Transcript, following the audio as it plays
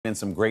And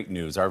some great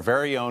news. Our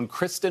very own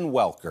Kristen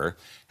Welker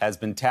has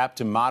been tapped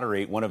to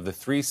moderate one of the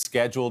 3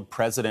 scheduled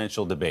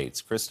presidential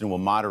debates. Kristen will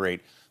moderate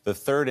the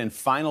 3rd and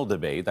final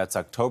debate. That's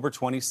October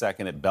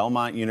 22nd at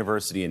Belmont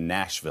University in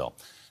Nashville.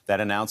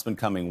 That announcement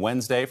coming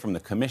Wednesday from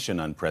the Commission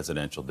on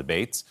Presidential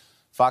Debates.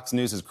 Fox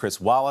News' Chris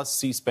Wallace,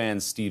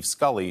 C-SPAN's Steve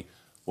Scully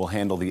will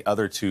handle the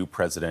other 2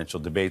 presidential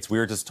debates. We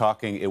were just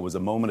talking, it was a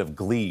moment of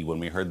glee when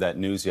we heard that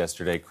news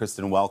yesterday.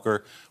 Kristen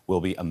Welker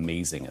will be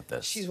amazing at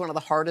this. She's one of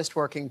the hardest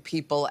working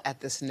people at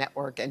this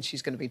network, and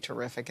she's going to be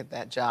terrific at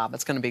that job.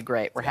 It's going to be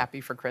great. We're happy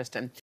for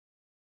Kristen.